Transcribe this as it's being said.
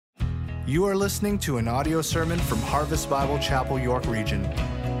You are listening to an audio sermon from Harvest Bible Chapel, York Region.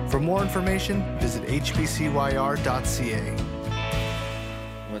 For more information, visit hbcyr.ca.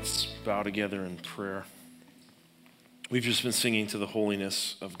 Let's bow together in prayer. We've just been singing to the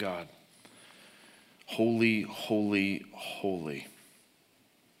holiness of God. Holy, holy, holy.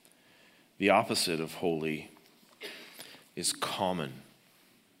 The opposite of holy is common.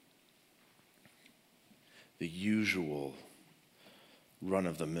 The usual,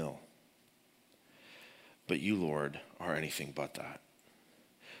 run-of-the-mill. But you, Lord, are anything but that.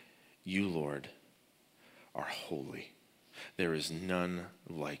 You, Lord, are holy. There is none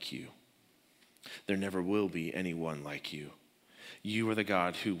like you. There never will be anyone like you. You are the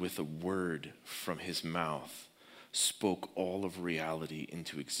God who, with a word from his mouth, spoke all of reality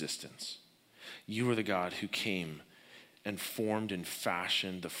into existence. You are the God who came and formed and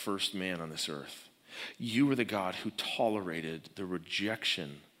fashioned the first man on this earth. You are the God who tolerated the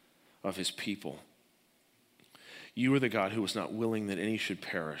rejection of his people. You are the God who was not willing that any should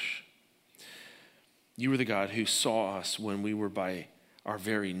perish. You are the God who saw us when we were by our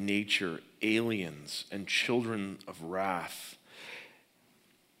very nature aliens and children of wrath.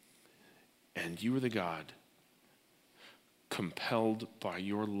 And you are the God compelled by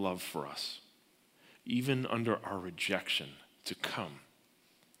your love for us, even under our rejection, to come,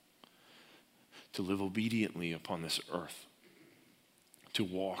 to live obediently upon this earth, to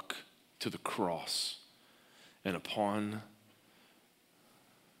walk to the cross, and upon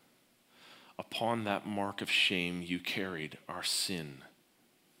that mark of shame you carried our sin.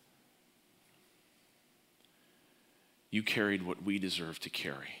 You carried what we deserve to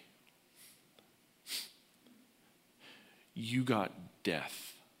carry. You got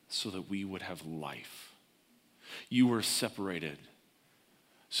death so that we would have life. You were separated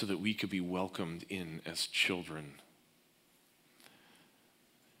so that we could be welcomed in as children.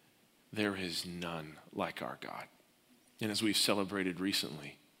 There is none like our God. And as we've celebrated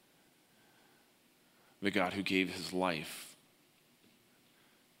recently, the God who gave his life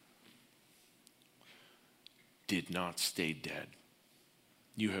did not stay dead.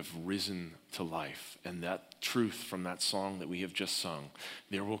 You have risen to life. And that truth from that song that we have just sung,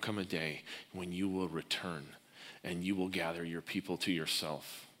 there will come a day when you will return and you will gather your people to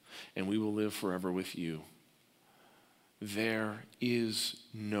yourself, and we will live forever with you. There is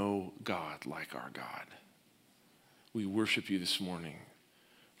no God like our God. We worship you this morning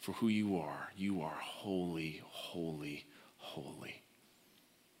for who you are. You are holy, holy, holy.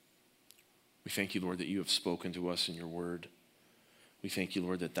 We thank you, Lord, that you have spoken to us in your word. We thank you,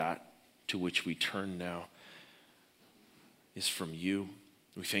 Lord, that to which we turn now is from you.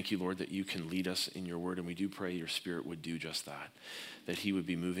 We thank you, Lord, that you can lead us in your word, and we do pray your Spirit would do just that he would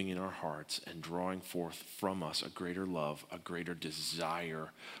be moving in our hearts and drawing forth from us a greater love, a greater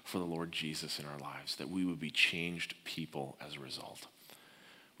desire for the Lord Jesus in our lives, that we would be changed people as a result.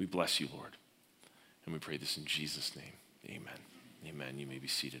 We bless you, Lord, and we pray this in Jesus' name. Amen. Amen. You may be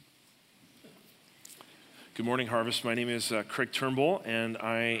seated. Good morning, Harvest. My name is Craig Turnbull, and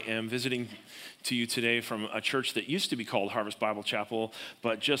I am visiting to you today from a church that used to be called Harvest Bible Chapel,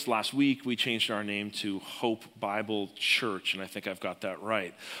 but just last week we changed our name to Hope Bible Church, and I think I've got that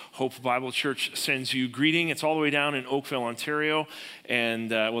right. Hope Bible Church sends you greeting. It's all the way down in Oakville, Ontario,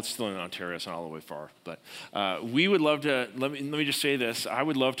 and it's still in Ontario. It's not all the way far, but we would love to, let me just say this, I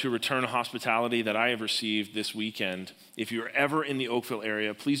would love to return hospitality that I have received this weekend. If you're ever in the Oakville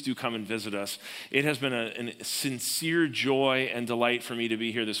area, please do come and visit us. It has been a sincere joy and delight for me to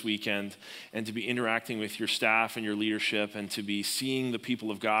be here this weekend and to be interacting with your staff and your leadership and to be seeing the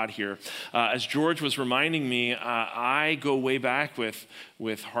people of God here. As George was reminding me, I go way back with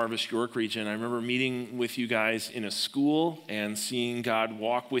Harvest York Region. I remember meeting with you guys in a school and seeing God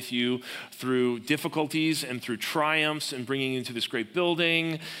walk with you through difficulties and through triumphs and bringing you into this great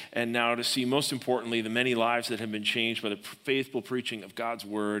building, and now to see, most importantly, the many lives that have been changed by the faithful preaching of God's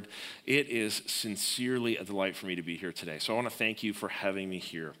word. It is sincerely a delight for me to be here today. So I want to thank you for having me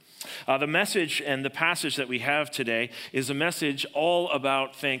here. The message and the passage that we have today is a message all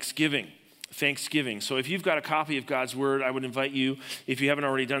about Thanksgiving. Thanksgiving. So if you've got a copy of God's word, I would invite you, if you haven't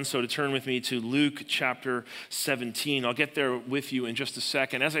already done so, to turn with me to Luke chapter 17. I'll get there with you in just a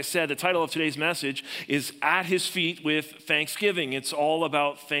second. As I said, the title of today's message is At His Feet with Thanksgiving. It's all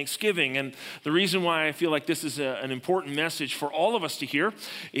about Thanksgiving. And the reason why I feel like this is an important message for all of us to hear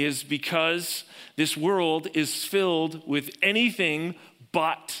is because this world is filled with anything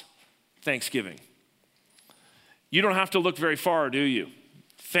but Thanksgiving. You don't have to look very far, do you?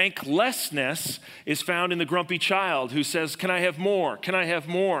 Thanklessness is found in the grumpy child who says, "Can I have more? Can I have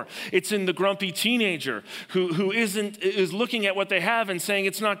more?" It's in the grumpy teenager who is looking at what they have and saying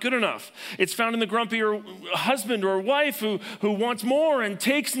it's not good enough. It's found in the grumpy husband or wife who wants more and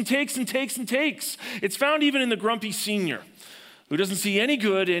takes and takes and takes and takes. It's found even in the grumpy senior who doesn't see any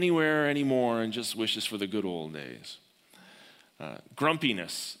good anywhere anymore and just wishes for the good old days.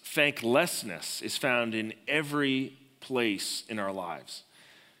 Grumpiness, thanklessness is found in every place in our lives.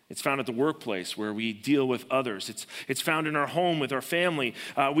 It's found at the workplace where we deal with others. It's found in our home with our family.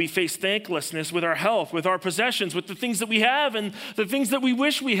 We face thanklessness with our health, with our possessions, with the things that we have and the things that we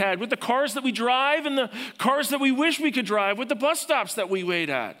wish we had, with the cars that we drive and the cars that we wish we could drive, with the bus stops that we wait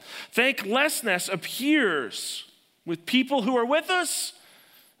at. Thanklessness appears with people who are with us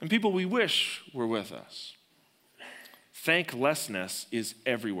and people we wish were with us. Thanklessness is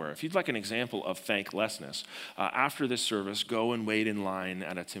everywhere. If you'd like an example of thanklessness, after this service, go and wait in line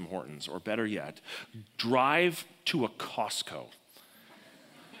at a Tim Hortons, or better yet, drive to a Costco,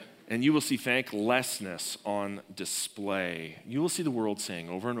 and you will see thanklessness on display. You will see the world saying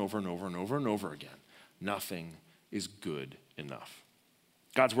over and over and over and over and over again, nothing is good enough.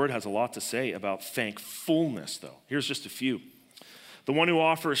 God's word has a lot to say about thankfulness, though. Here's just a few. The one who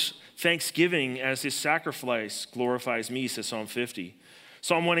offers thanksgiving as his sacrifice glorifies me, says Psalm 50.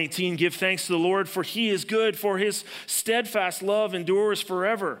 Psalm 118, give thanks to the Lord, for he is good, for his steadfast love endures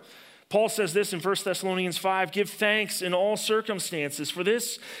forever. Paul says this in 1 Thessalonians 5, give thanks in all circumstances, for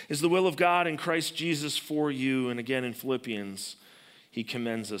this is the will of God in Christ Jesus for you. And again in Philippians, he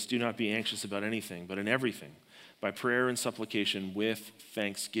commends us, do not be anxious about anything, but in everything, by prayer and supplication with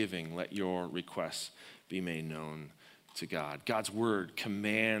thanksgiving, let your requests be made known to God. God's word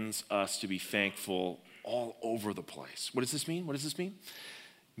commands us to be thankful all over the place. What does this mean? What does this mean?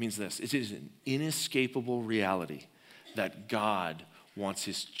 It means this. It is an inescapable reality that God wants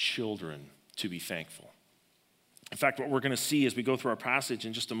his children to be thankful. In fact, what we're going to see as we go through our passage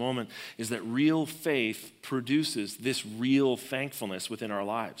in just a moment is that real faith produces this real thankfulness within our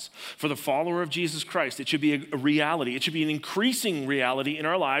lives. For the follower of Jesus Christ, it should be a reality. It should be an increasing reality in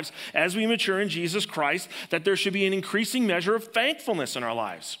our lives as we mature in Jesus Christ, that there should be an increasing measure of thankfulness in our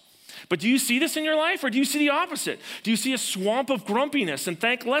lives. But do you see this in your life, or do you see the opposite? Do you see a swamp of grumpiness and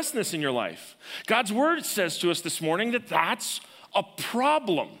thanklessness in your life? God's word says to us this morning that that's a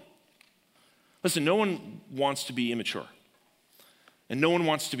problem. Listen, no one wants to be immature, and no one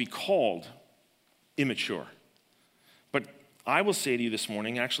wants to be called immature. But I will say to you this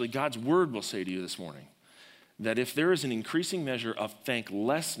morning, actually God's word will say to you this morning, that if there is an increasing measure of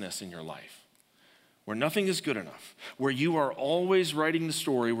thanklessness in your life, where nothing is good enough, where you are always writing the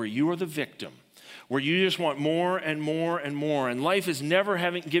story, where you are the victim, where you just want more and more and more, and life is never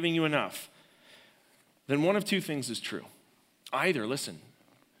giving you enough, then one of two things is true. Either, listen,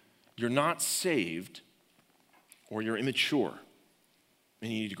 you're not saved, or you're immature,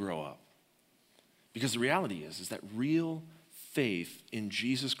 and you need to grow up. Because the reality is that real faith in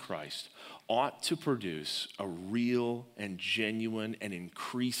Jesus Christ ought to produce a real and genuine and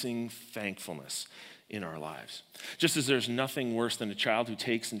increasing thankfulness in our lives. Just as there's nothing worse than a child who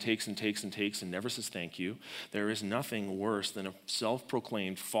takes and takes and takes and takes and never says thank you, there is nothing worse than a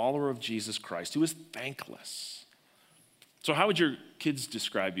self-proclaimed follower of Jesus Christ who is thankless. So how would your kids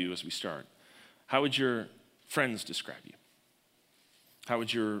describe you as we start? How would your friends describe you? How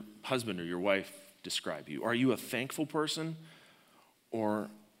would your husband or your wife describe you? Are you a thankful person or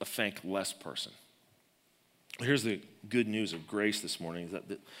a thankless person? Here's the good news of grace this morning, is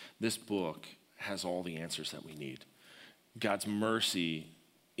that this book has all the answers that we need. God's mercy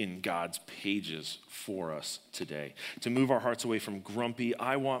in God's pages for us today. To move our hearts away from grumpy,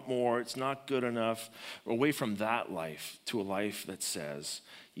 I want more, it's not good enough, away from that life to a life that says,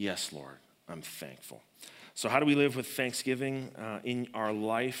 yes, Lord, I'm thankful. So how do we live with thanksgiving in our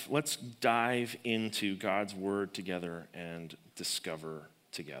life? Let's dive into God's word together and discover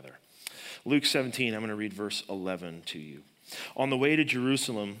together. Luke 17, I'm going to read verse 11 to you. On the way to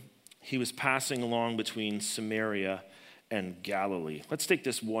Jerusalem, he was passing along between Samaria and Galilee. Let's take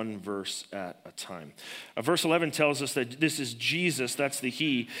this one verse at a time. Verse 11 tells us that this is Jesus, that's the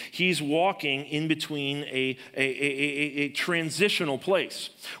he. He's walking in between a transitional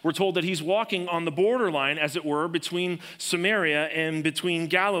place. We're told that he's walking on the borderline, as it were, between Samaria and between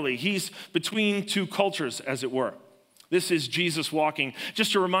Galilee. He's between two cultures, as it were. This is Jesus walking.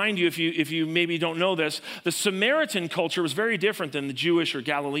 Just to remind you, if you maybe don't know this, the Samaritan culture was very different than the Jewish or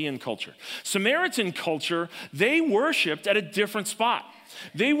Galilean culture. Samaritan culture, they worshiped at a different spot.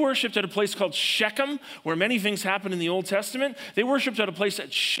 They worshiped at a place called Shechem, where many things happen in the Old Testament. They worshiped at a place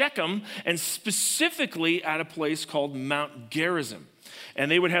at Shechem, and specifically at a place called Mount Gerizim. And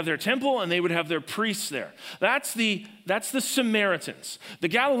they would have their temple and they would have their priests there. That's the Samaritans. The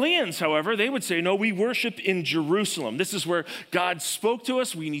Galileans, however, they would say, no, we worship in Jerusalem. This is where God spoke to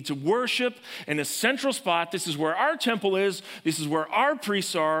us. We need to worship in a central spot. This is where our temple is. This is where our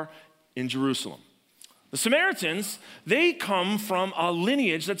priests are, in Jerusalem. The Samaritans, they come from a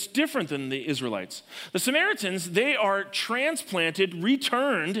lineage that's different than the Israelites. The Samaritans, they are transplanted,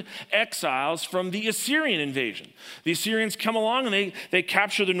 returned exiles from the Assyrian invasion. The Assyrians come along and they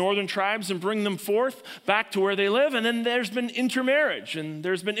capture the northern tribes and bring them forth back to where they live. And then there's been intermarriage and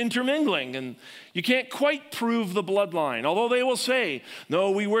there's been intermingling. And you can't quite prove the bloodline. Although they will say,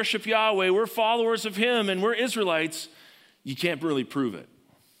 no, we worship Yahweh, we're followers of him, and we're Israelites, you can't really prove it.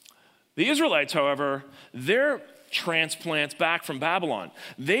 The Israelites, however, they're transplants back from Babylon.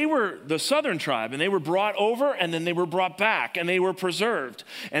 They were the southern tribe, and they were brought over, and then they were brought back, and they were preserved.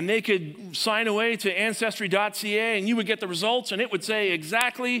 And they could sign away to Ancestry.ca, and you would get the results, and it would say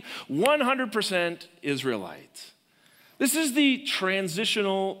exactly 100% Israelite. This is the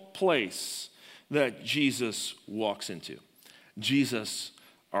transitional place that Jesus walks into. Jesus,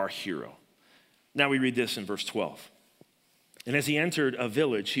 our hero. Now we read this in verse 12. And as he entered a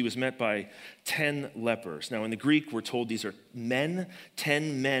village, he was met by 10 lepers. Now, in the Greek, we're told these are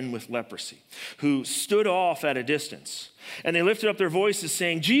 10 men with leprosy, who stood off at a distance. And they lifted up their voices,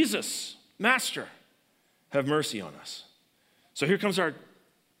 saying, Jesus, Master, have mercy on us. So here comes our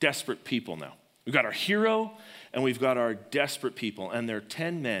desperate people now. We've got our hero, and we've got our desperate people. And they're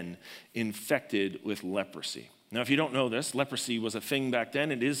 10 men infected with leprosy. Now, if you don't know this, leprosy was a thing back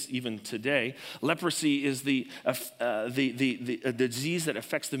then. It is even today. Leprosy is the disease that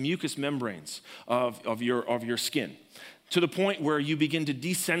affects the mucous membranes of your skin, to the point where you begin to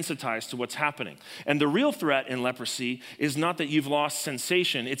desensitize to what's happening. And the real threat in leprosy is not that you've lost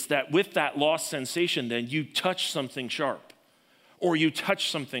sensation. It's that with that lost sensation, then you touch something sharp or you touch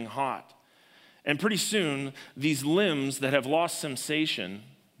something hot. And pretty soon, these limbs that have lost sensation,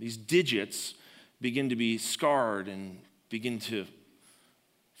 these digits, begin to be scarred and begin to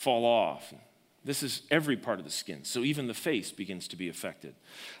fall off. This is every part of the skin, so even the face begins to be affected.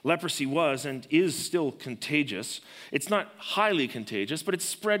 Leprosy was and is still contagious. It's not highly contagious, but it's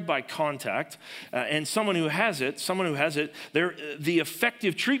spread by contact. And someone who has it, the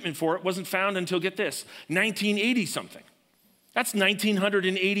effective treatment for it wasn't found until, get this, 1980-something. That's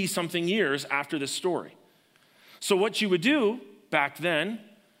 1980-something years after this story. So what you would do back then,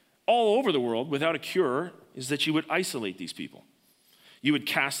 all over the world, without a cure, is that you would isolate these people. You would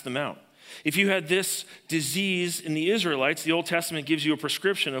cast them out. If you had this disease in the Israelites, the Old Testament gives you a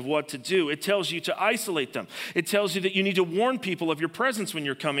prescription of what to do. It tells you to isolate them. It tells you that you need to warn people of your presence when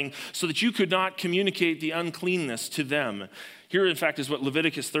you're coming so that you could not communicate the uncleanness to them. Here, in fact, is what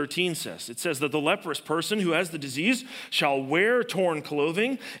Leviticus 13 says. It says that the leprous person who has the disease shall wear torn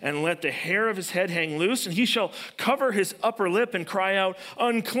clothing and let the hair of his head hang loose, and he shall cover his upper lip and cry out,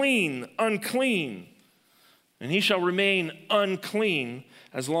 unclean, unclean. And he shall remain unclean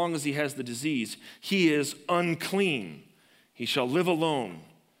as long as he has the disease. He is unclean. He shall live alone.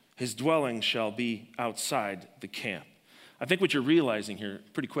 His dwelling shall be outside the camp. I think what you're realizing here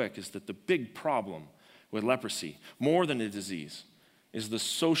pretty quick is that the big problem with leprosy, more than a disease, is the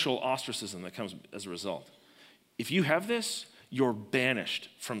social ostracism that comes as a result. If you have this, you're banished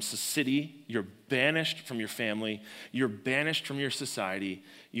from the city, you're banished from your family, you're banished from your society,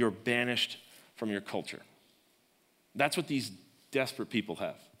 you're banished from your culture. That's what these desperate people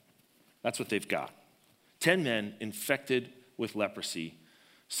have. That's what they've got. 10 men infected with leprosy,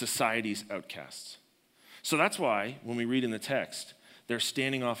 society's outcasts. So that's why, when we read in the text, that's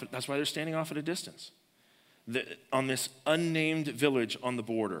why they're standing off at a distance. On this unnamed village on the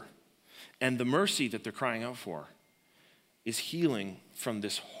border. And the mercy that they're crying out for is healing from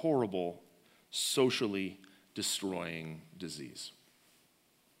this horrible, socially destroying disease.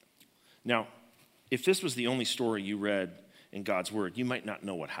 Now, if this was the only story you read in God's word, you might not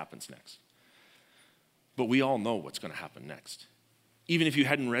know what happens next. But we all know what's going to happen next. Even if you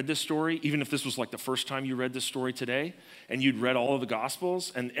hadn't read this story, even if this was like the first time you read this story today, and you'd read all of the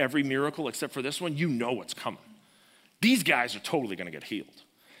Gospels and every miracle except for this one, you know what's coming. These guys are totally going to get healed.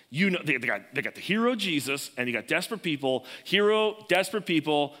 You know, they got the hero Jesus, and you got desperate people. Hero, desperate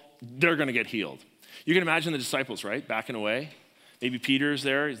people, they're going to get healed. You can imagine the disciples, right, backing away. Maybe Peter's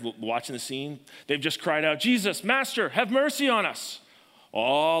there, he's watching the scene. They've just cried out, Jesus, Master, have mercy on us.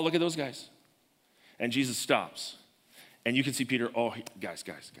 Oh, look at those guys. And Jesus stops. And you can see Peter, guys.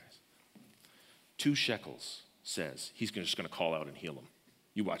 2 shekels says he's just going to call out and heal them.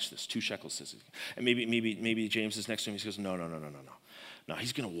 You watch this. 2 shekels says, and maybe James is next to him. He goes, no. No,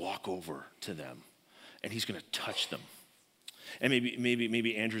 he's going to walk over to them and he's going to touch them. And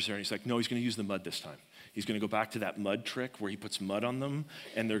maybe Andrew's there and he's like, no, he's going to use the mud this time. He's going to go back to that mud trick where he puts mud on them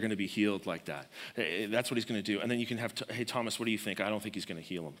and they're going to be healed like that. That's what he's going to do. And then you can have, hey, Thomas, what do you think? I don't think he's going to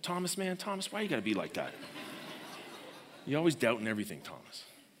heal him. Thomas, why you got to be like that? You always doubting everything, Thomas.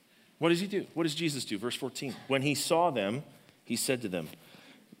 What does he do? What does Jesus do? Verse 14. When he saw them, he said to them,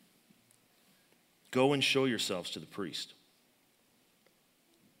 go and show yourselves to the priest.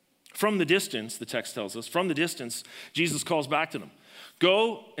 From the distance, the text tells us, from the distance, Jesus calls back to them,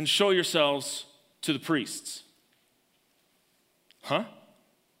 go and show yourselves to the priests. Huh?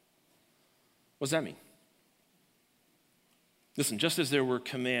 What does that mean? Listen, just as there were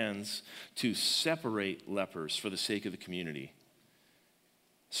commands to separate lepers for the sake of the community,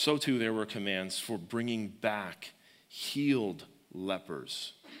 so too there were commands for bringing back healed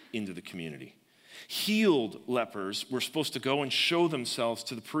lepers into the community. Healed lepers were supposed to go and show themselves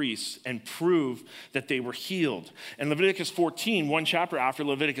to the priests and prove that they were healed. And Leviticus 14, one chapter after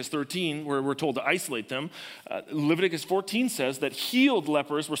Leviticus 13, where we're told to isolate them, Leviticus 14 says that healed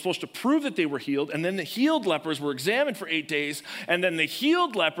lepers were supposed to prove that they were healed, and then the healed lepers were examined for 8 days, and then the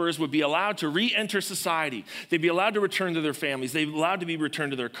healed lepers would be allowed to re-enter society. They'd be allowed to return to their families. They'd be allowed to be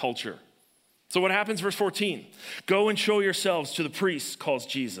returned to their culture. So what happens, verse 14? Go and show yourselves to the priests, calls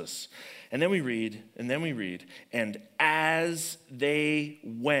Jesus. And then we read, and as they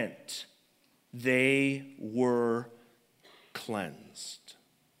went, they were cleansed.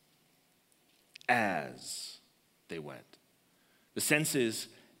 As they went. The sense is,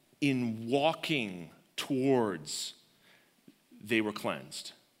 in walking towards, they were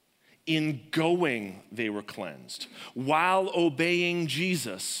cleansed. In going, they were cleansed. While obeying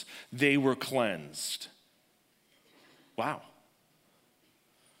Jesus, they were cleansed. Wow.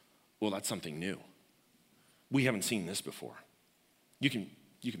 Well, that's something new. We haven't seen this before. You can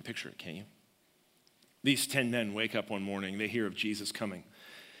picture it, can't you? These 10 men wake up one morning, they hear of Jesus coming,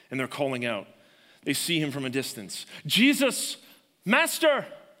 and they're calling out. They see him from a distance. Jesus, Master,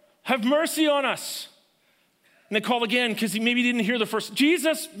 have mercy on us. And they call again because he maybe didn't hear the first.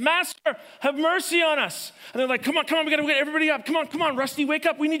 Jesus, Master, have mercy on us. And they're like, come on, we got to get everybody up. Come on, Rusty, wake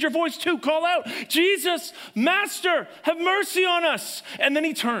up. We need your voice too. Call out, Jesus, Master, have mercy on us. And then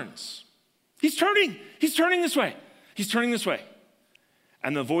he turns. He's turning this way.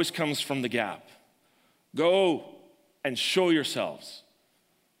 And the voice comes from the gap. Go and show yourselves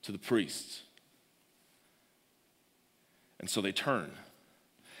to the priests. And so they turn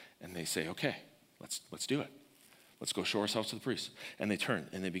and they say, okay, let's do it. Let's go show ourselves to the priests. And they turn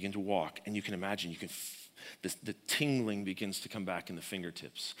and they begin to walk. And you can imagine, the tingling begins to come back in the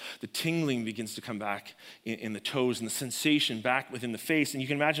fingertips. The tingling begins to come back in the toes and the sensation back within the face. And you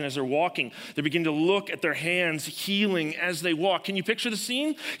can imagine as they're walking, they begin to look at their hands healing as they walk. Can you picture the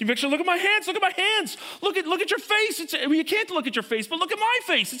scene? You picture, look at my hands. Look at your face. You can't look at your face, but look at my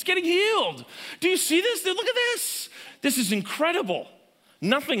face. It's getting healed. Do you see this? Look at this. This is incredible.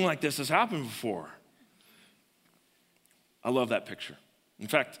 Nothing like this has happened before. I love that picture. In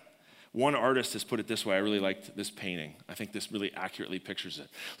fact, one artist has put it this way. I really liked this painting. I think this really accurately pictures it.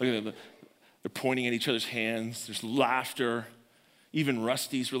 Look at them. They're pointing at each other's hands. There's laughter. Even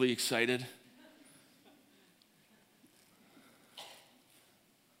Rusty's really excited.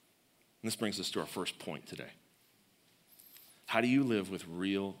 And this brings us to our first point today. How do you live with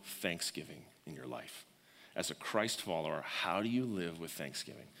real thanksgiving in your life? As a Christ follower, how do you live with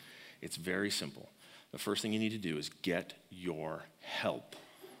thanksgiving? It's very simple. The first thing you need to do is get your help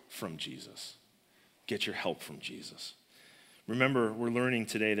from Jesus. Get your help from Jesus. Remember, we're learning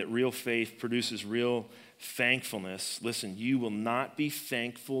today that real faith produces real thankfulness. Listen, you will not be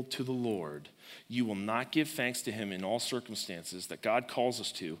thankful to the Lord. You will not give thanks to him in all circumstances that God calls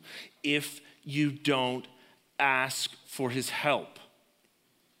us to if you don't ask for his help.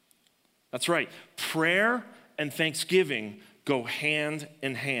 That's right. Prayer and thanksgiving go hand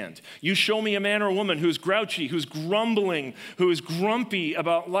in hand. You show me a man or a woman who's grouchy, who's grumbling, who is grumpy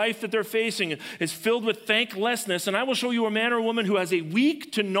about life that they're facing, is filled with thanklessness, and I will show you a man or a woman who has a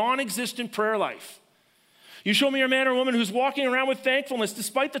weak to non-existent prayer life. You show me a man or a woman who's walking around with thankfulness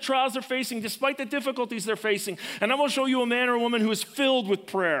despite the trials they're facing, despite the difficulties they're facing, and I will show you a man or a woman who is filled with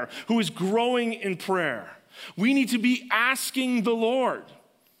prayer, who is growing in prayer. We need to be asking the Lord.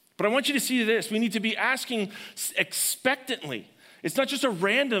 But I want you to see this. We need to be asking expectantly. It's not just a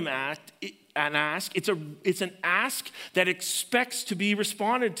random ask. It's an ask that expects to be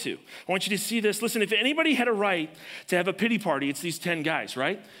responded to. I want you to see this. Listen, if anybody had a right to have a pity party, it's these 10 guys,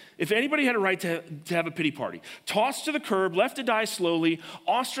 right? If anybody had a right to have a pity party, tossed to the curb, left to die slowly,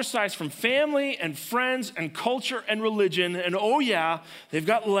 ostracized from family and friends and culture and religion, and oh yeah, they've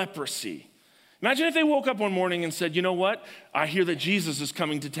got leprosy. Imagine if they woke up one morning and said, you know what? I hear that Jesus is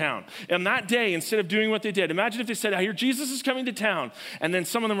coming to town. And that day, instead of doing what they did, imagine if they said, I hear Jesus is coming to town. And then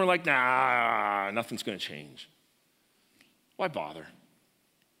some of them were like, nah, nothing's going to change. Why bother?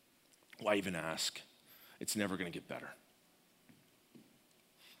 Why even ask? It's never going to get better.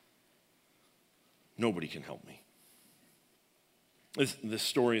 Nobody can help me. This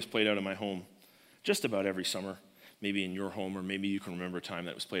story is played out in my home just about every summer, maybe in your home, or maybe you can remember a time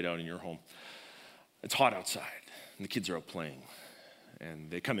that was played out in your home. It's hot outside, and the kids are out playing,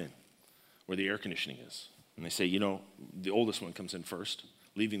 and they come in where the air conditioning is, and they say, you know, the oldest one comes in first,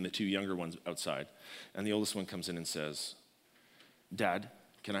 leaving the two younger ones outside, and the oldest one comes in and says, Dad,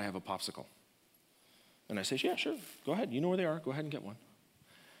 can I have a popsicle? And I say, yeah, sure, go ahead. You know where they are. Go ahead and get one.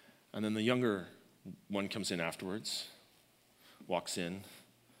 And then the younger one comes in afterwards, walks in,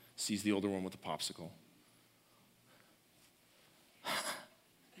 sees the older one with the popsicle.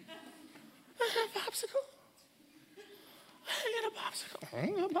 Popsicle? I get a popsicle. I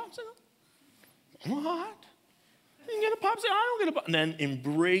get a popsicle. What? You get a popsicle? I don't get a popsicle. And then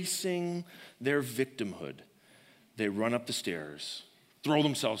embracing their victimhood, they run up the stairs, throw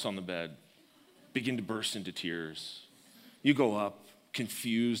themselves on the bed, begin to burst into tears. You go up,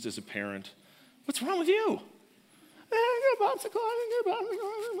 confused as a parent. What's wrong with you? I get a popsicle. I get a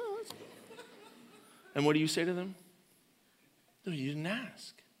popsicle. And what do you say to them? No, you didn't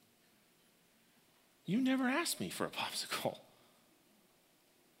ask. You never asked me for a popsicle.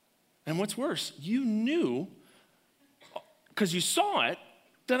 And what's worse, you knew, because you saw it,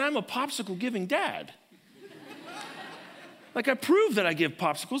 that I'm a popsicle-giving dad. Like I proved that I give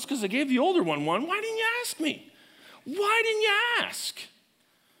popsicles because I gave the older one one. Why didn't you ask me? Why didn't you ask?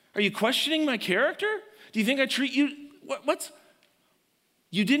 Are you questioning my character? Do you think I treat you, what's?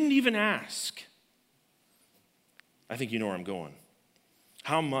 You didn't even ask. I think you know where I'm going.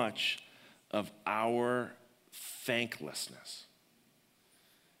 How much of our thanklessness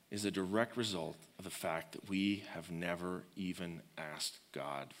is a direct result of the fact that we have never even asked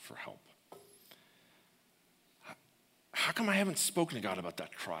God for help. How come I haven't spoken to God about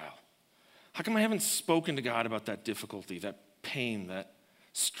that trial? How come I haven't spoken to God about that difficulty, that pain, that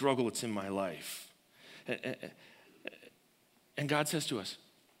struggle that's in my life? And God says to us,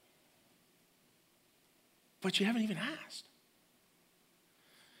 but you haven't even asked.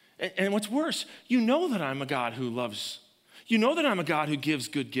 And what's worse, you know that I'm a God who loves. You know that I'm a God who gives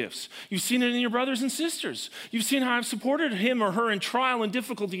good gifts. You've seen it in your brothers and sisters. You've seen how I've supported him or her in trial and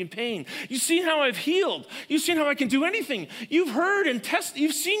difficulty and pain. You've seen how I've healed. You've seen how I can do anything. You've heard and tested.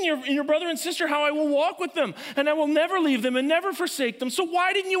 You've seen in your brother and sister how I will walk with them and I will never leave them and never forsake them. So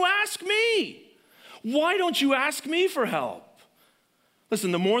why didn't you ask me? Why don't you ask me for help?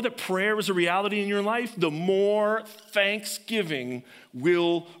 Listen, the more that prayer is a reality in your life, the more thanksgiving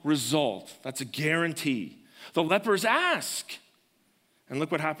will result. That's a guarantee. The lepers ask. And look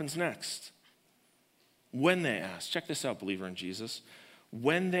what happens next. When they ask, check this out, believer in Jesus.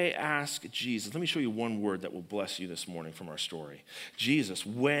 When they ask Jesus, let me show you one word that will bless you this morning from our story. Jesus,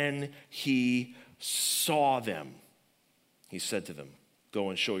 when he saw them, he said to them, go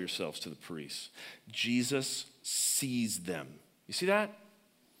and show yourselves to the priests. Jesus sees them. You see that?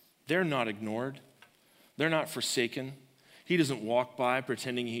 They're not ignored. They're not forsaken. He doesn't walk by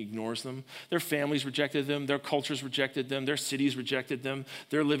pretending he ignores them. Their families rejected them. Their cultures rejected them. Their cities rejected them.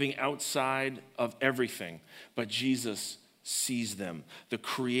 They're living outside of everything. But Jesus sees them. The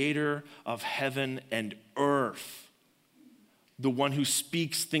creator of heaven and earth. The one who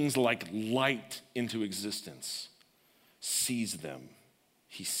speaks things like light into existence. Sees them.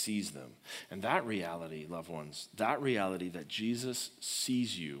 He sees them. And that reality, loved ones, that reality that Jesus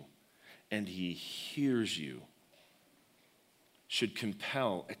sees you and he hears you should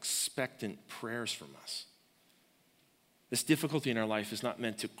compel expectant prayers from us. This difficulty in our life is not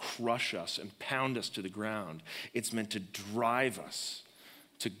meant to crush us and pound us to the ground. It's meant to drive us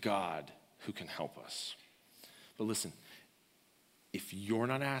to God who can help us. But listen, if you're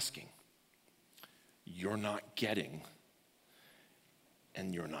not asking, you're not getting,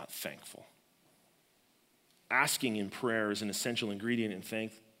 and you're not thankful. Asking in prayer is an essential ingredient in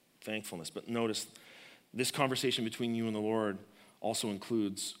thankfulness. But notice, this conversation between you and the Lord also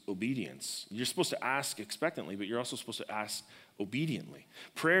includes obedience. You're supposed to ask expectantly, but you're also supposed to ask obediently.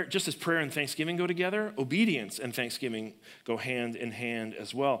 Prayer, just as prayer and thanksgiving go together, obedience and thanksgiving go hand in hand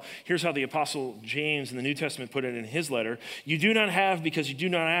as well. Here's how the Apostle James in the New Testament put it in his letter. You do not have because you do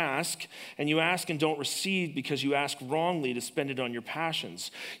not ask, and you ask and don't receive because you ask wrongly to spend it on your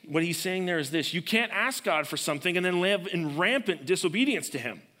passions. What he's saying there is this: you can't ask God for something and then live in rampant disobedience to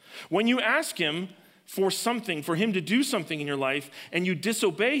him. When you ask him, for something, for him to do something in your life, and you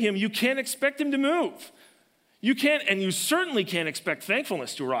disobey him, you can't expect him to move. You can't, and you certainly can't expect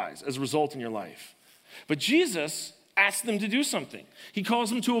thankfulness to arise as a result in your life. But Jesus asks them to do something. He calls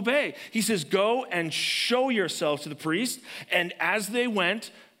them to obey. He says, go and show yourselves to the priest. And as they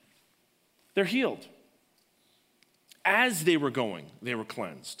went, they're healed. As they were going, they were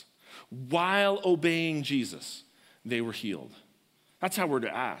cleansed. While obeying Jesus, they were healed. That's how we're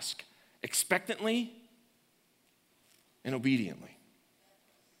to ask. Expectantly and obediently.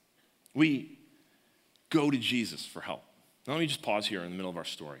 We go to Jesus for help. Now let me just pause here in the middle of our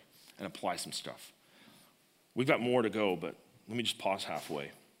story and apply some stuff. We've got more to go, but let me just pause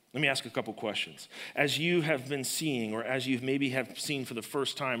halfway. Let me ask a couple questions. As you have been seeing, or as you maybe have seen for the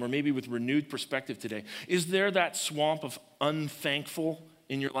first time, or maybe with renewed perspective today, is there that swamp of unthankful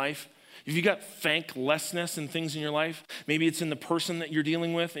in your life? Have you got thanklessness in things in your life? Maybe it's in the person that you're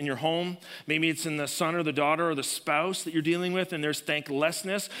dealing with in your home. Maybe it's in the son or the daughter or the spouse that you're dealing with, and there's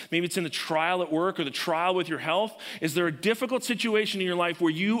thanklessness. Maybe it's in the trial at work or the trial with your health. Is there a difficult situation in your life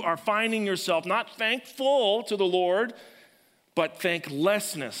where you are finding yourself not thankful to the Lord, but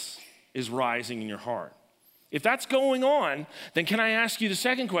thanklessness is rising in your heart? If that's going on, then can I ask you the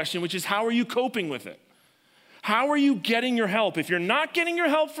second question, which is, how are you coping with it? How are you getting your help? If you're not getting your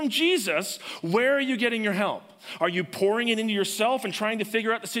help from Jesus, where are you getting your help? Are you pouring it into yourself and trying to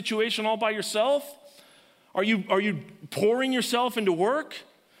figure out the situation all by yourself? Are you pouring yourself into work?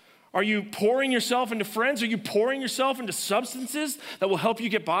 Are you pouring yourself into friends? Are you pouring yourself into substances that will help you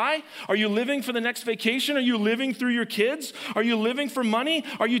get by? Are you living for the next vacation? Are you living through your kids? Are you living for money?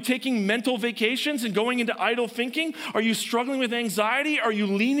 Are you taking mental vacations and going into idle thinking? Are you struggling with anxiety? Are you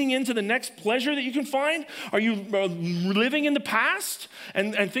leaning into the next pleasure that you can find? Are you living in the past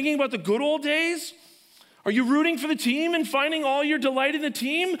and thinking about the good old days? Are you rooting for the team and finding all your delight in the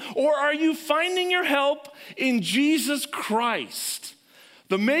team? Or are you finding your help in Jesus Christ,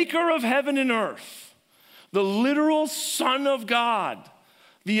 the maker of heaven and earth, the literal Son of God,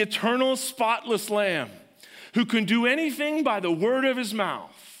 the eternal spotless Lamb, who can do anything by the word of his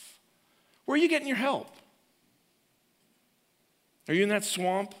mouth? Where are you getting your help? Are you in that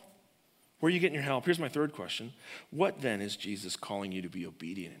swamp? Where are you getting your help? Here's my third question. What then is Jesus calling you to be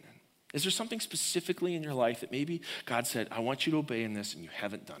obedient in? Is there something specifically in your life that maybe God said, I want you to obey in this, and you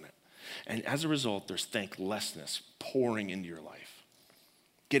haven't done it? And as a result, there's thanklessness pouring into your life,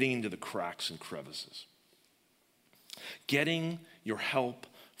 getting into the cracks and crevices. Getting your help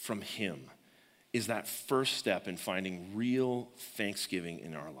from him is that first step in finding real thanksgiving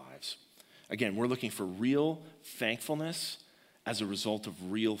in our lives. Again, we're looking for real thankfulness as a result of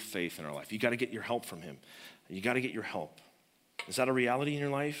real faith in our life. You got to get your help from him. You got to get your help. Is that a reality in your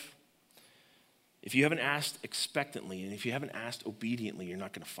life? If you haven't asked expectantly and if you haven't asked obediently, you're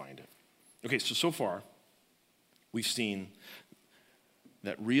not going to find it. Okay, so far, we've seen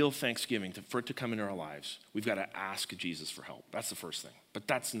that real thanksgiving, for it to come into our lives, we've got to ask Jesus for help. That's the first thing. But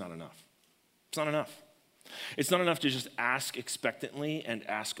that's not enough. It's not enough. It's not enough to just ask expectantly and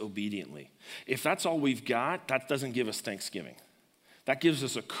ask obediently. If that's all we've got, that doesn't give us thanksgiving. That gives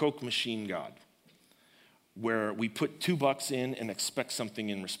us a Coke machine God, where we put $2 in and expect something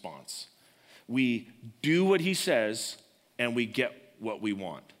in response. We do what he says, and we get what we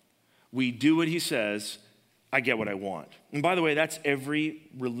want. We do what he says, I get what I want. And by the way, that's every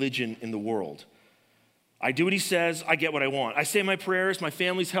religion in the world. I do what he says, I get what I want. I say my prayers, my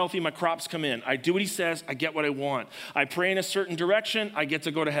family's healthy, my crops come in. I do what he says, I get what I want. I pray in a certain direction, I get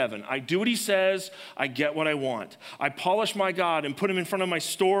to go to heaven. I do what he says, I get what I want. I polish my God and put him in front of my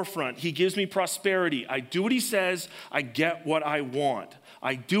storefront. He gives me prosperity. I do what he says, I get what I want.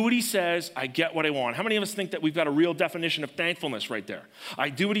 I do what he says, I get what I want. How many of us think that we've got a real definition of thankfulness right there? I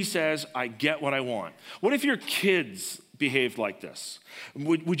do what he says, I get what I want. What if your kids behaved like this?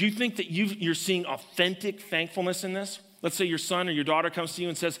 Would you think that you're seeing authentic thankfulness in this? Let's say your son or your daughter comes to you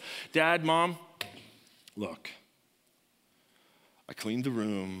and says, Dad, Mom, look, I cleaned the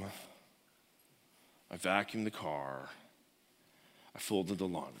room, I vacuumed the car, I folded the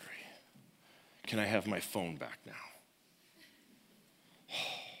laundry. Can I have my phone back now?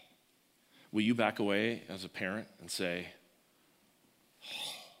 Will you back away as a parent and say,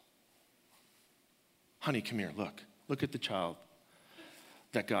 honey, come here, look at the child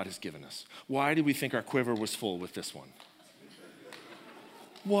that God has given us. Why did we think our quiver was full with this one?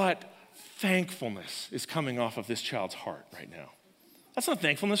 What thankfulness is coming off of this child's heart right now? That's not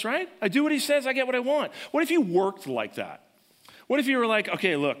thankfulness, right? I do what he says, I get what I want. What if you worked like that? What if you were like,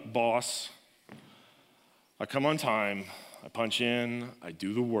 okay, look, boss, I come on time, I punch in, I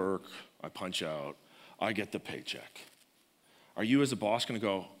do the work, I punch out, I get the paycheck. Are you as a boss going to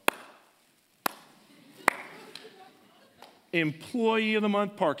go, employee of the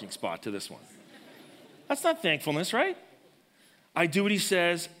month parking spot to this one. That's not thankfulness, right? I do what he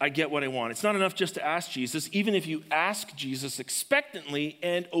says, I get what I want. It's not enough just to ask Jesus. Even if you ask Jesus expectantly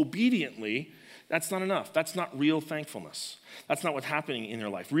and obediently, that's not enough. That's not real thankfulness. That's not what's happening in your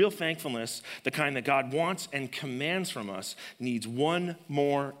life. Real thankfulness, the kind that God wants and commands from us, needs one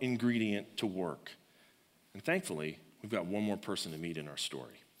more ingredient to work. And thankfully, we've got one more person to meet in our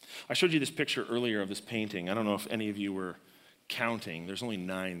story. I showed you this picture earlier of this painting. I don't know if any of you were counting. There's only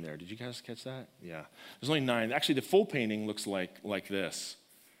 9 there. Did you guys catch that? Yeah. There's only 9. Actually, the full painting looks like this.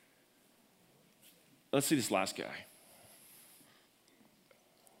 Let's see this last guy.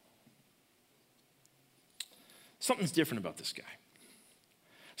 Something's different about this guy.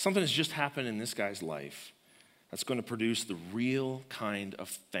 Something has just happened in this guy's life that's going to produce the real kind of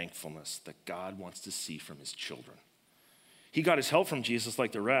thankfulness that God wants to see from his children. He got his help from Jesus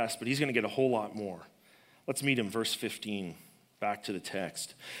like the rest, but he's going to get a whole lot more. Let's meet him, verse 15. Back to the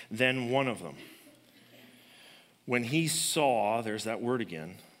text. Then one of them, when he saw, there's that word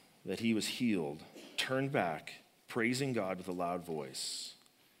again, that he was healed, turned back, praising God with a loud voice.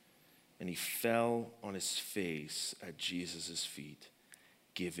 And he fell on his face at Jesus' feet,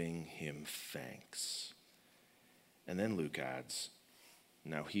 giving him thanks. And then Luke adds,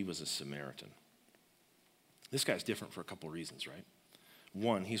 now he was a Samaritan. This guy's different for a couple reasons, right?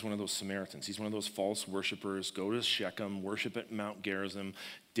 One, he's one of those Samaritans. He's one of those false worshipers, go to Shechem, worship at Mount Gerizim,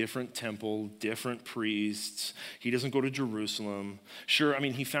 different temple, different priests. He doesn't go to Jerusalem. Sure,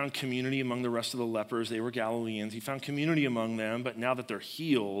 he found community among the rest of the lepers. They were Galileans. He found community among them, but now that they're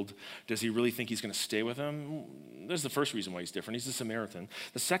healed, does he really think he's going to stay with them? There's the first reason why he's different. He's a Samaritan.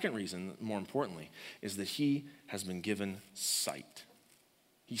 The second reason, more importantly, is that he has been given sight.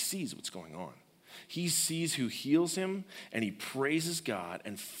 He sees what's going on. He sees who heals him, and he praises God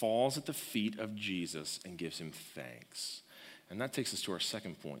and falls at the feet of Jesus and gives him thanks. And that takes us to our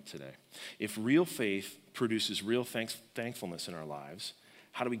second point today. If real faith produces real thankfulness in our lives,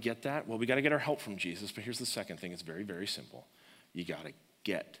 how do we get that? Well, we got to get our help from Jesus, but here's the second thing. It's very, very simple. You got to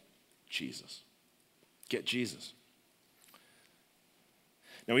get Jesus. Get Jesus.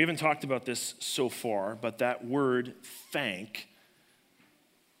 Now, we haven't talked about this so far, but that word thank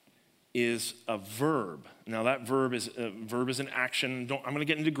is a verb. Now that verb is an action. I'm going to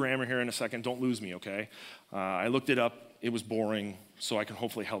get into grammar here in a second. Don't lose me, okay? I looked it up. It was boring, so I can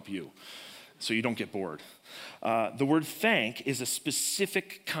hopefully help you so you don't get bored. The word thank is a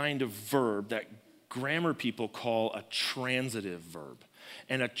specific kind of verb that grammar people call a transitive verb.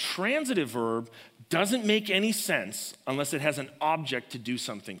 And a transitive verb doesn't make any sense unless it has an object to do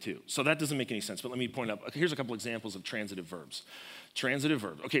something to. So that doesn't make any sense, but let me point out. Here's a couple examples of transitive verbs. Transitive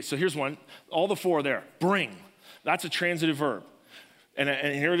verb. Okay, so here's one. All the 4 there. Bring. That's a transitive verb. And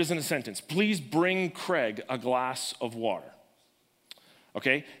here it is in a sentence. Please bring Craig a glass of water.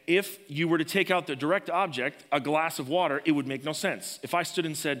 Okay? If you were to take out the direct object, a glass of water, it would make no sense. If I stood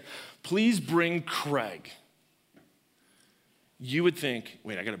and said, please bring Craig, you would think,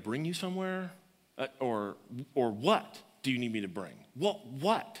 wait, I got to bring you somewhere? Or what do you need me to bring?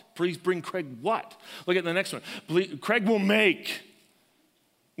 What? Please bring Craig what? Look at the next one. Craig will make.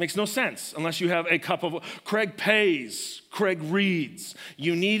 Makes no sense unless you have a cup of, Craig pays, Craig reads.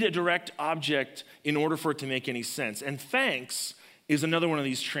 You need a direct object in order for it to make any sense. And thanks is another one of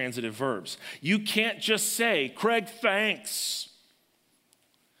these transitive verbs. You can't just say, Craig, thanks.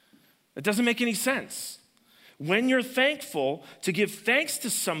 It doesn't make any sense. When you're thankful, to give thanks to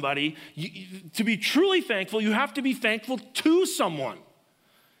somebody, to be truly thankful, you have to be thankful to someone.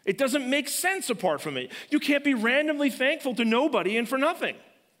 It doesn't make sense apart from it. You can't be randomly thankful to nobody and for nothing.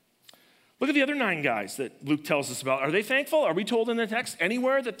 Look at the other 9 guys that Luke tells us about. Are they thankful? Are we told in the text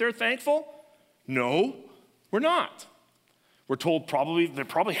anywhere that they're thankful? No, we're not. We're told they're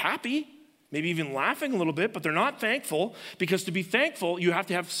probably happy, maybe even laughing a little bit, but they're not thankful, because to be thankful, you have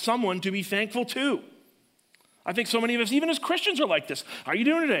to have someone to be thankful to. I think so many of us, even as Christians, are like this. How are you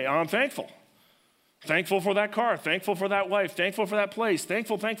doing today? I'm thankful. Thankful for that car, thankful for that wife, thankful for that place,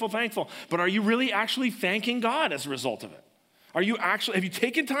 thankful. But are you really actually thanking God as a result of it? Have you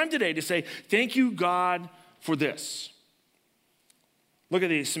taken time today to say, thank you, God, for this? Look at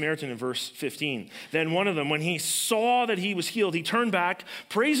the Samaritan in verse 15. Then one of them, when he saw that he was healed, he turned back,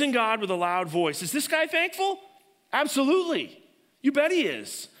 praising God with a loud voice. Is this guy thankful? Absolutely. You bet he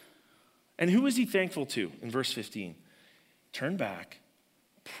is. And who is he thankful to in verse 15? Turn back,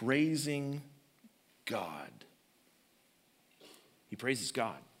 praising God. He praises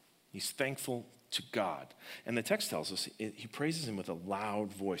God. He's thankful to God. And the text tells us he praises him with a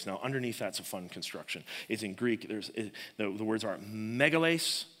loud voice. Now, underneath that's a fun construction. It's in Greek. The words are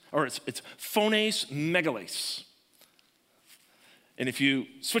megales, or it's phones megales. And if you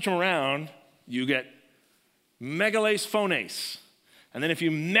switch them around, you get megalase phones. And then if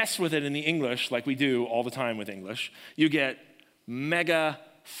you mess with it in the English, like we do all the time with English, you get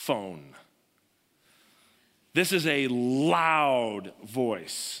megaphone. This is a loud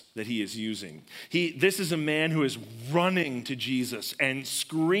voice that he is using. This is a man who is running to Jesus and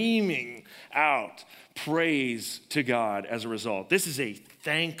screaming out praise to God as a result. This is a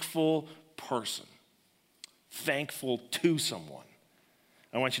thankful person, thankful to someone.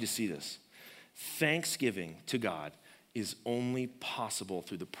 I want you to see this. Thanksgiving to God is only possible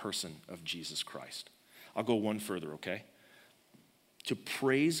through the person of Jesus Christ. I'll go one further, okay? To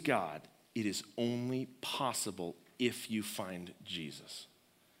praise God, it is only possible if you find Jesus.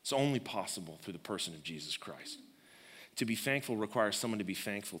 It's only possible through the person of Jesus Christ. To be thankful requires someone to be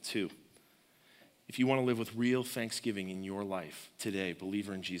thankful to. If you want to live with real thanksgiving in your life today,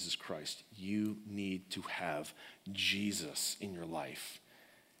 believer in Jesus Christ, you need to have Jesus in your life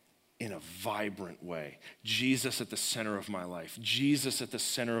in a vibrant way. Jesus at the center of my life. Jesus at the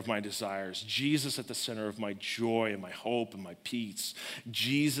center of my desires. Jesus at the center of my joy and my hope and my peace.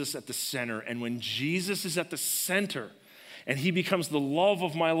 Jesus at the center. And when Jesus is at the center and he becomes the love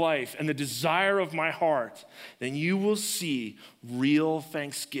of my life and the desire of my heart, then you will see real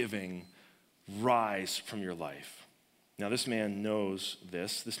thanksgiving rise from your life. Now, this man knows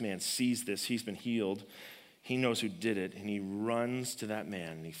this. This man sees this. He's been healed. He knows who did it, and he runs to that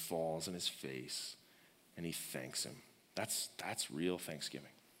man, and he falls on his face, and he thanks him. That's real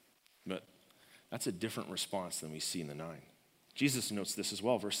thanksgiving. But that's a different response than we see in the 9. Jesus notes this as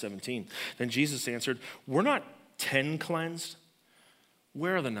well, verse 17. Then Jesus answered, "Were not 10 cleansed?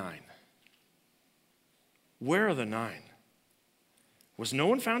 Where are the 9? Where are the 9? Was no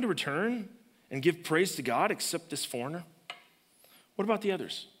one found to return and give praise to God except this foreigner? What about the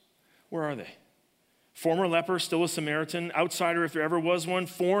others? Where are they? Former leper, still a Samaritan, outsider if there ever was one,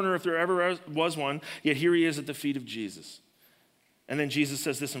 foreigner if there ever was one, yet here he is at the feet of Jesus." And then Jesus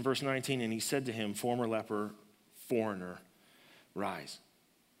says this in verse 19, and he said to him, "Former leper, foreigner, rise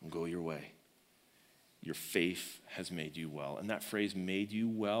and go your way. Your faith has made you well." And that phrase, "made you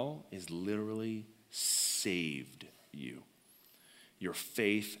well," is literally saved you. Your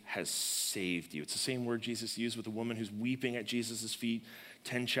faith has saved you. It's the same word Jesus used with the woman who's weeping at Jesus' feet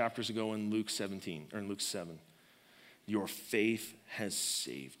 10 chapters ago in Luke 17, or in Luke 7. Your faith has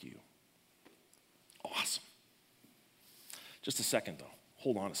saved you. Awesome. Just a second, though.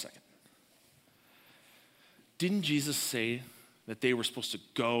 Hold on a second. Didn't Jesus say that they were supposed to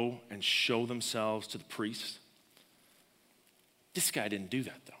go and show themselves to the priest? This guy didn't do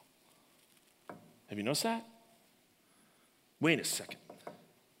that, though. Have you noticed that? Wait a second.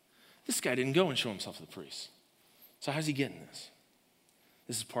 This guy didn't go and show himself to the priest. So how's he getting this?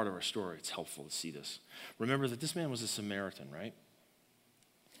 This is part of our story. It's helpful to see this. Remember that this man was a Samaritan, right?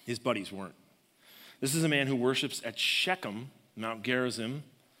 His buddies weren't. This is a man who worships at Shechem, Mount Gerizim,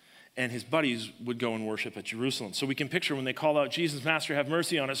 and his buddies would go and worship at Jerusalem. So we can picture when they call out, "Jesus, Master, have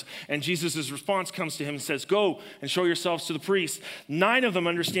mercy on us," and Jesus' response comes to him and says, "Go and show yourselves to the priest." 9 of them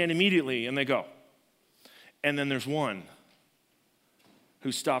understand immediately, and they go. And then there's one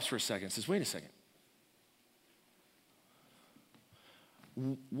who stops for a second and says, "Wait a second.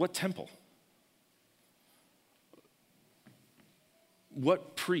 What temple?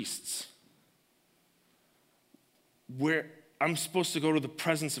 What priests? Where I'm supposed to go to the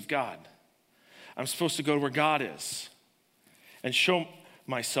presence of God. I'm supposed to go to where God is and show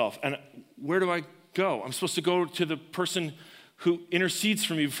myself. And where do I go? I'm supposed to go to the person who intercedes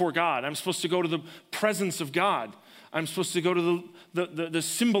for me before God. I'm supposed to go to the presence of God. I'm supposed to go to the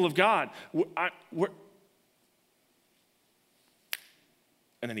symbol of God."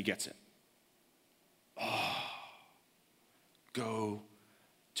 And then he gets it. Go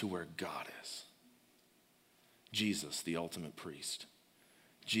to where God is. Jesus, the ultimate priest.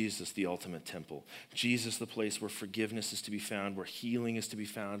 Jesus, the ultimate temple. Jesus, the place where forgiveness is to be found, where healing is to be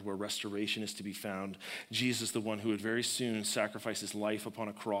found, where restoration is to be found. Jesus, the one who would very soon sacrifice his life upon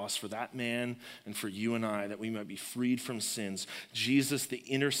a cross for that man and for you and I, that we might be freed from sins. Jesus, the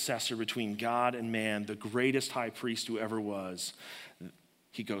intercessor between God and man, the greatest high priest who ever was.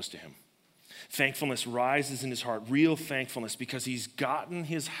 He goes to him. Thankfulness rises in his heart, real thankfulness, because he's gotten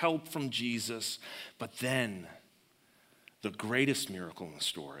his help from Jesus. But then, the greatest miracle in the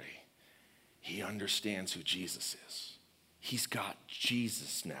story, he understands who Jesus is. He's got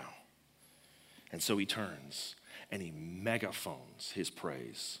Jesus now. And so he turns and he megaphones his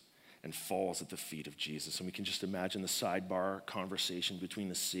praise and falls at the feet of Jesus. And we can just imagine the sidebar conversation between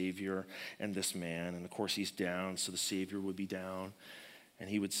the Savior and this man. And of course he's down, so the Savior would be down. And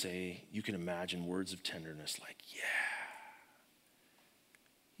he would say, you can imagine words of tenderness like, "Yeah,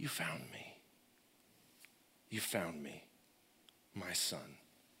 You found me. You found me, my son.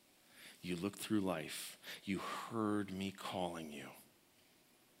 You looked through life. You heard me calling you.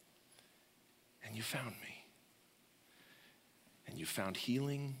 And you found me. And you found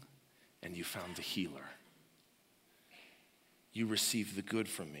healing, and you found the healer. You received the good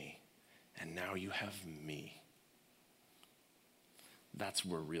from me, and now you have me. That's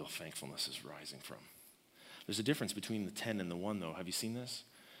where real thankfulness is rising from. There's a difference between the 10 and the 1, though. Have you seen this?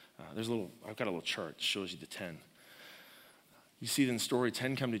 I've got a little chart that shows you the 10. You see in the story,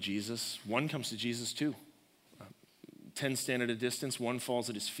 10 come to Jesus. 1 comes to Jesus too. 10 stand at a distance. 1 falls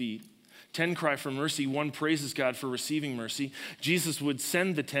at his feet. 10 cry for mercy. 1 praises God for receiving mercy. Jesus would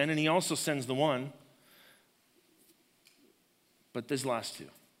send the 10, and he also sends the 1. But these last 2,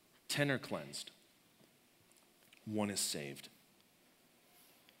 10 are cleansed. 1 is saved.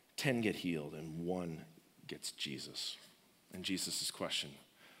 10 get healed, and 1 gets Jesus. And Jesus' question,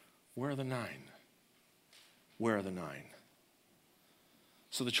 where are the 9? Where are the 9?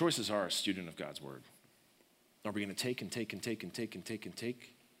 So the choices are a student of God's word. Are we going to take and take and take and take and take and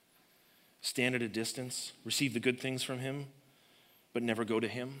take? Stand at a distance, receive the good things from him, but never go to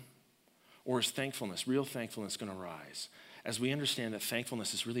him? Or is thankfulness, real thankfulness, going to rise? As we understand that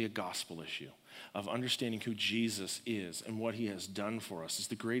thankfulness is really a gospel issue of understanding who Jesus is and what he has done for us is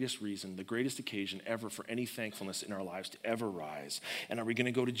the greatest reason, the greatest occasion ever for any thankfulness in our lives to ever rise. And are we going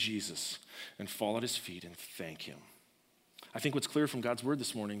to go to Jesus and fall at his feet and thank him? I think what's clear from God's word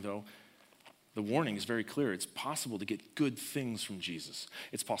this morning, though, the warning is very clear. It's possible to get good things from Jesus.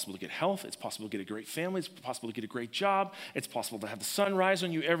 It's possible to get health. It's possible to get a great family. It's possible to get a great job. It's possible to have the sun rise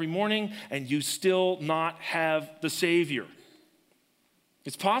on you every morning and you still not have the Savior.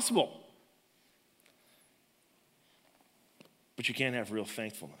 It's possible. But you can't have real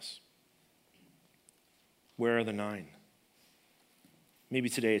thankfulness. Where are the 9? Maybe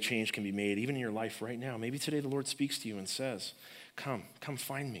today a change can be made, even in your life right now. Maybe today the Lord speaks to you and says, come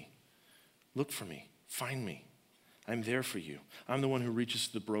find me. Look for me, find me. I'm there for you. I'm the one who reaches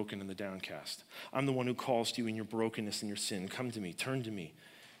to the broken and the downcast. I'm the one who calls to you in your brokenness and your sin. Come to me, turn to me,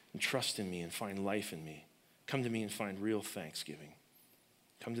 and trust in me and find life in me. Come to me and find real thanksgiving.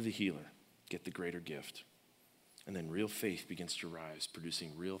 Come to the healer, get the greater gift. And then real faith begins to rise,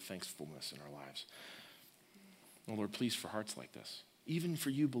 producing real thankfulness in our lives. Oh Lord, please, for hearts like this, even for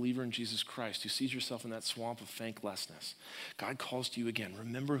you, believer in Jesus Christ, who sees yourself in that swamp of thanklessness, God calls to you again.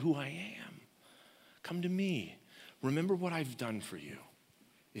 Remember who I am. Come to me. Remember what I've done for you.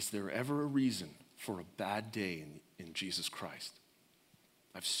 Is there ever a reason for a bad day in Jesus Christ?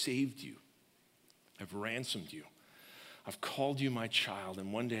 I've saved you. I've ransomed you. I've called you my child,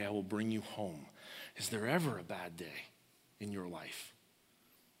 and one day I will bring you home. Is there ever a bad day in your life?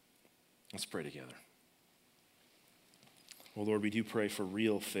 Let's pray together. Well, Lord, we do pray for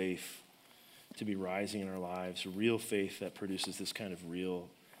real faith to be rising in our lives, real faith that produces this kind of real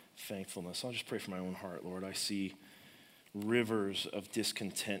thankfulness. I'll just pray for my own heart, Lord. I see rivers of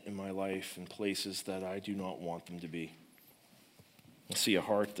discontent in my life in places that I do not want them to be. I see a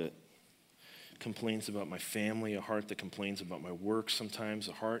heart that complains about my family, a heart that complains about my work sometimes,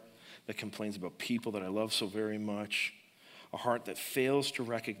 a heart that complains about people that I love so very much, a heart that fails to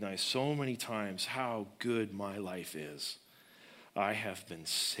recognize so many times how good my life is. I have been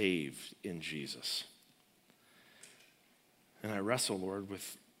saved in Jesus. And I wrestle, Lord,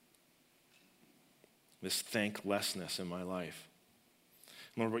 with this thanklessness in my life.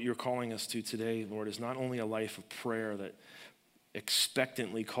 Lord, what you're calling us to today, Lord, is not only a life of prayer that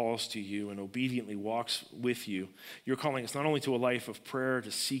expectantly calls to you and obediently walks with you. You're calling us not only to a life of prayer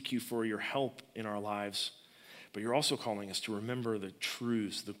to seek you for your help in our lives, but you're also calling us to remember the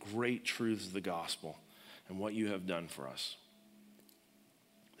truths, the great truths of the gospel and what you have done for us.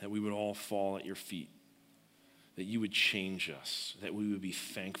 That we would all fall at your feet, that you would change us, that we would be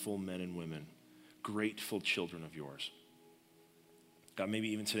thankful men and women, grateful children of yours. God, maybe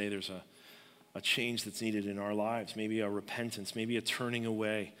even today there's a change that's needed in our lives, maybe a repentance, maybe a turning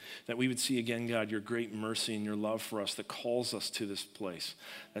away, that we would see again, God, your great mercy and your love for us that calls us to this place,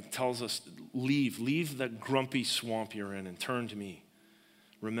 that tells us, leave that grumpy swamp you're in and turn to me.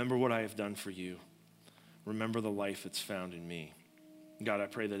 Remember what I have done for you. Remember the life that's found in me. God, I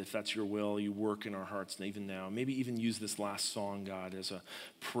pray that if that's your will, you work in our hearts even now. Maybe even use this last song, God, as a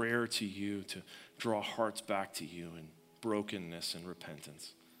prayer to you to draw hearts back to you in brokenness and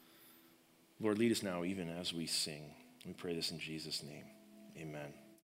repentance. Lord, lead us now even as we sing. We pray this in Jesus' name. Amen.